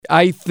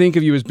I think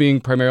of you as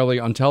being primarily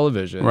on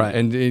television, right?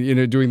 And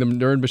doing the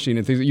Nerd Machine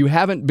and things. You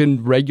haven't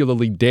been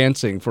regularly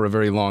dancing for a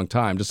very long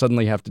time. To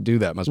suddenly have to do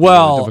that must be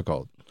really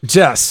difficult.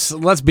 Jess,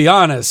 let's be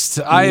honest.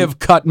 I have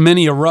cut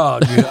many a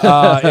rug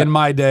in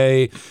my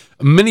day.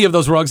 Many of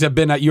those rugs have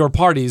been at your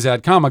parties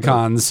at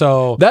Comic-Con.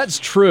 So that's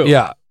true.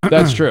 Yeah.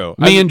 That's true.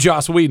 Me and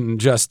Joss Whedon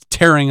just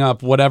tearing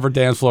up whatever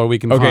dance floor we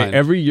can find. Okay,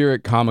 every year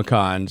at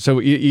Comic-Con, so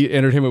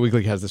Entertainment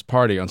Weekly has this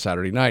party on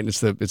Saturday night, and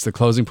it's the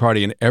closing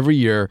party, and every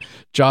year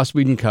Joss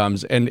Whedon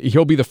comes, and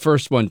he'll be the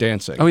first one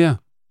dancing. Oh, yeah.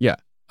 Yeah.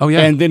 Oh,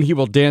 yeah. And then he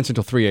will dance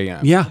until 3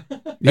 a.m. Yeah.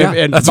 Yeah.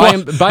 And that's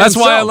that's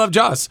why I love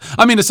Joss.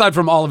 I mean, aside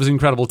from all of his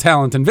incredible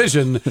talent and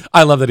vision,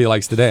 I love that he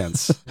likes to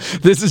dance.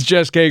 This is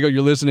Jess Cagle.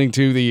 You're listening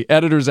to the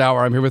Editor's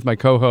Hour. I'm here with my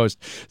co-host,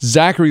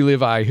 Zachary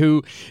Levi,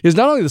 who is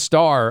not only the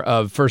star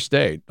of First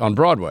Date on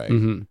Broadway,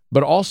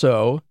 but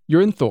also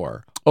you're in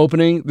Thor,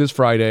 opening this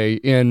Friday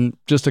in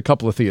just a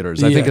couple of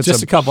theaters. I think it's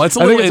just a couple. It's a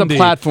little indie. I think it's a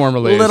platform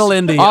release. Little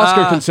indie.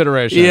 Oscar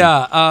consideration.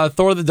 Yeah,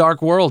 Thor: The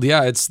Dark World.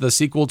 Yeah, it's the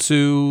sequel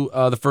to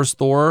the first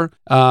Thor,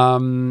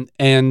 and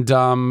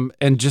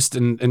just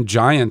and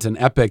giant and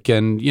epic,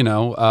 and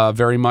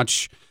very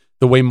much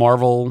the way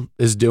Marvel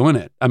is doing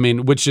it. I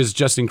mean, which is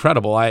just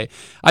incredible. I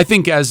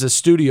think as a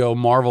studio,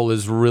 Marvel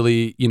is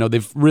really,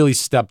 they've really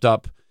stepped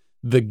up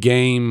the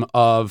game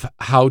of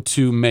how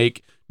to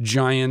make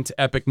giant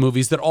epic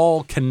movies that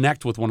all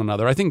connect with one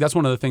another. I think that's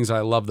one of the things that I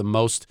love the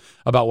most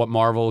about what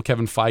Marvel,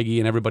 Kevin Feige,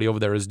 and everybody over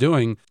there is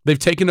doing. They've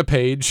taken a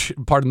page,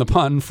 pardon the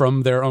pun,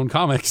 from their own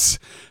comics.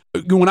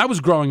 When I was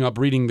growing up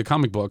reading the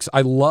comic books,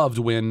 I loved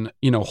when,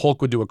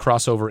 Hulk would do a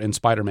crossover in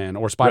Spider-Man,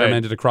 or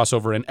Spider-Man did a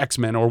crossover in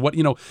X-Men, or what,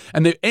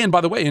 and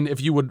by the way, and if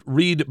you would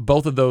read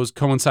both of those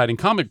coinciding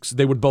comics,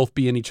 they would both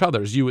be in each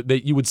other's. You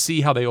would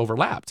see how they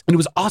overlapped. And it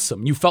was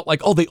awesome. You felt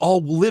like, they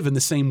all live in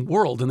the same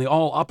world and they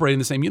all operate in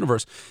the same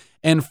universe.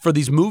 And for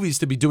these movies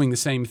to be doing the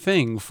same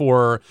thing,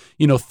 for,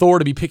 Thor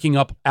to be picking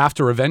up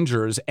after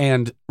Avengers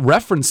and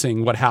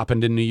referencing what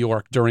happened in New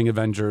York during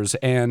Avengers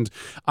and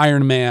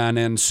Iron Man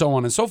and so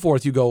on and so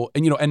forth, you go,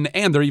 and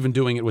they're even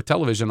doing it with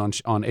television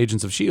on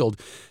Agents of S.H.I.E.L.D.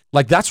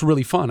 Like, that's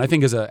really fun. I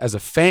think as a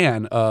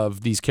fan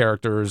of these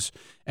characters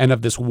and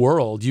of this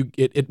world,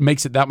 it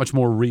makes it that much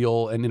more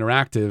real and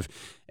interactive.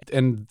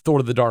 And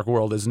Thor: The Dark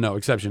World is no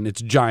exception.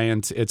 It's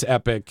giant. It's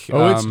epic.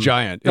 It's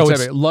giant. It's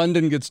epic.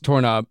 London gets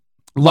torn up.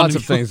 Lots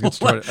of things get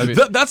started. I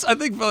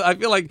mean, I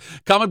feel like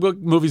comic book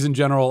movies in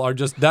general are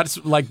that's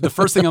like the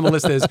first thing on the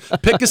list is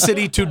pick a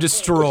city to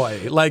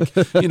destroy. Like,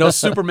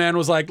 Superman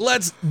was like,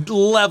 let's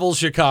level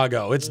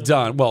Chicago. It's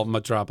done. Well,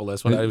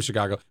 Metropolis, when it was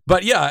Chicago.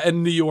 But yeah,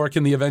 and New York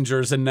and the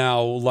Avengers, and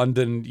now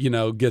London,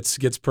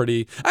 gets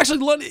pretty. Actually,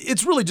 London,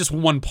 it's really just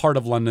one part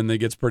of London that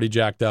gets pretty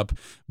jacked up.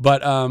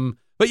 But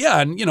yeah,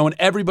 and and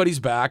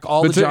everybody's back.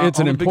 It's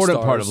an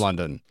important part of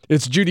London.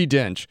 It's Judi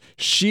Dench.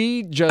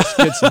 She just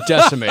gets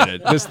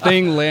decimated. This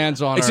thing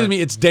lands on her. Excuse me,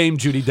 it's Dame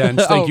Judi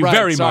Dench. Thank you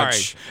very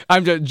much.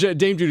 Dame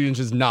Judi Dench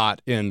is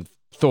not in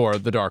Thor: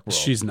 The Dark World.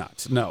 She's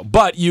not. No,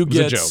 but you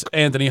get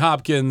Anthony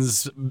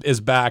Hopkins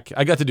is back.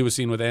 I got to do a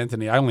scene with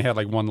Anthony. I only had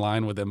like one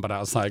line with him, but I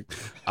was like,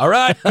 all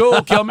right,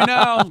 cool, kill me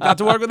now. Got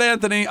to work with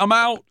Anthony. I'm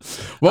out.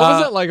 What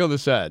was it like on the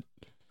set?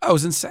 I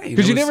was insane.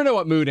 Because you never know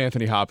what mood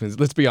Anthony Hopkins,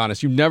 let's be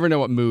honest, you never know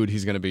what mood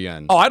he's going to be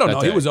in. Oh, I don't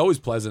know. He was always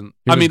pleasant.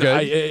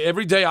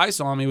 Every day I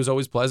saw him, he was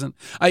always pleasant.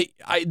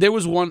 There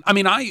was one,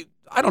 I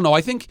don't know.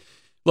 I think,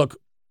 look,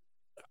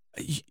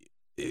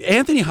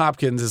 Anthony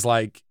Hopkins is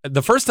like,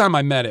 the first time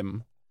I met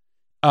him,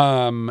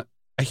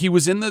 he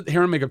was in the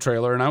hair and makeup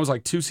trailer, and I was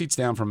like 2 seats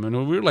down from him,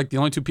 and we were like the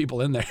only 2 people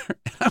in there.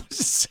 And I was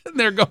just sitting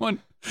there going,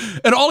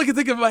 and all I could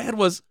think of in my head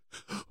was,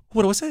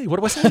 what do I say? What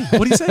do I say?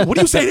 What do you say? What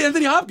do you say to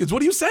Anthony Hopkins? What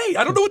do you say?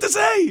 I don't know what to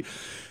say.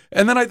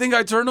 And then I think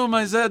I turned to him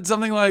and I said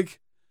something like,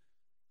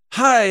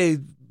 hi,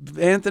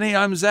 Anthony,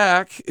 I'm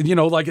Zach.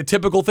 Like a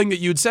typical thing that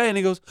you'd say. And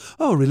he goes,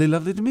 oh, really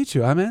lovely to meet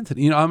you. I'm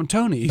Anthony. I'm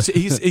Tony.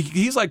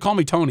 He's like, call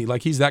me Tony.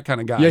 Like, he's that kind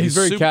of guy. Yeah, he's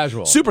very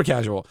casual. Super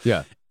casual.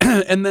 Yeah.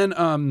 And then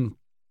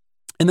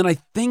I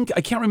think,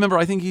 I can't remember,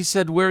 I think he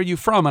said, where are you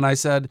from? And I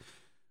said,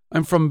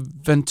 I'm from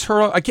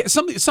Ventura. I can't,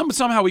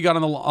 somehow we got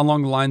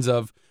along the lines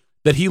of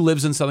that he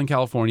lives in Southern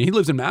California. He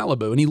lives in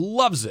Malibu and he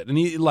loves it. And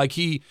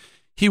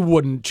he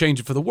wouldn't change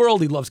it for the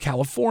world. He loves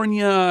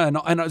California.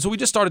 And so we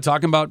just started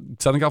talking about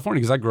Southern California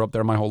because I grew up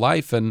there my whole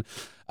life. And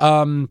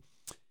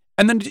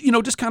then,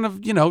 just kind of,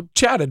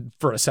 chatted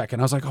for a second.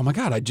 I was like, oh my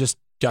God, I just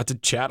got to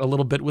chat a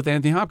little bit with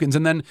Anthony Hopkins.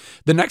 And then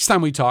the next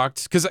time we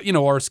talked, because,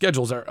 our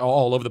schedules are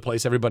all over the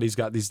place. Everybody's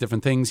got these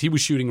different things. He was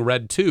shooting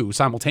Red 2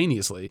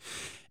 simultaneously.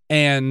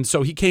 And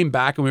so he came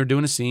back and we were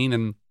doing a scene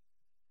and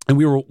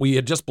we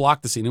had just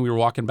blocked the scene and we were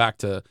walking back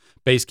to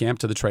base camp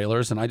to the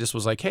trailers. And I just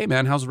was like, hey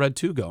man, how's Red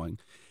 2 going?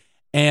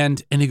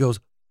 And he goes,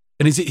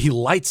 and he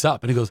lights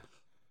up and he goes,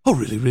 oh,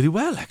 really, really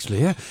well,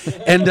 actually. Yeah.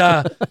 And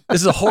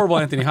this is a horrible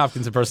Anthony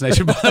Hopkins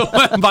impersonation,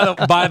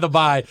 by the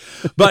by.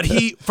 But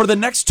for the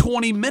next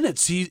 20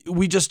 minutes,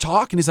 we just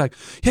talk and he's like,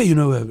 hey,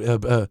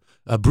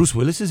 Bruce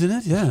Willis is in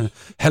it, yeah.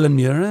 Helen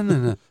Mirren,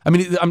 and I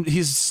mean,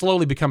 he's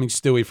slowly becoming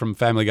Stewie from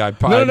Family Guy.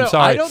 No, I'm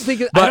sorry. I don't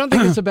think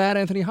it's a bad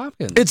Anthony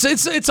Hopkins.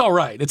 It's all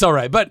right. It's all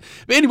right. But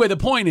anyway, the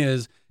point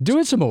is, do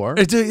it some more.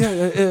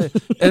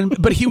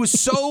 But he was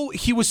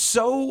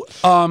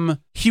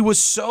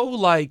so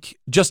like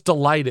just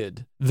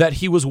delighted that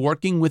he was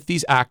working with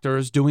these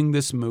actors doing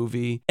this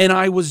movie, and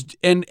I was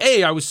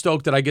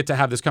stoked that I get to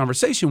have this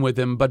conversation with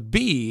him, but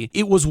B,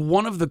 it was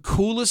one of the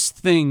coolest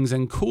things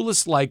and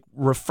coolest like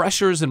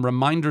refreshers and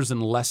reminders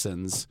and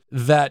lessons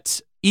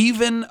that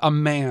even a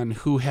man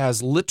who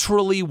has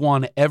literally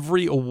won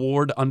every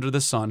award under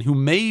the sun, who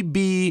may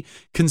be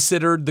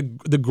considered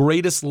the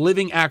greatest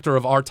living actor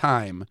of our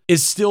time,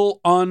 is still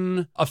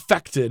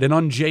unaffected and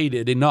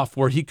unjaded enough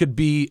where he could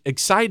be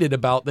excited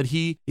about that.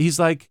 He's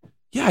like,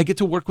 yeah, I get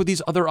to work with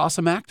these other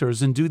awesome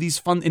actors and do these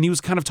fun. And he was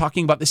kind of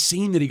talking about the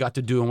scene that he got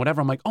to do and whatever.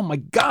 I'm like, oh my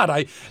God,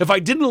 if I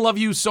didn't love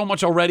you so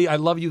much already, I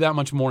love you that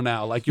much more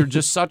now. Like, you're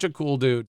just such a cool dude.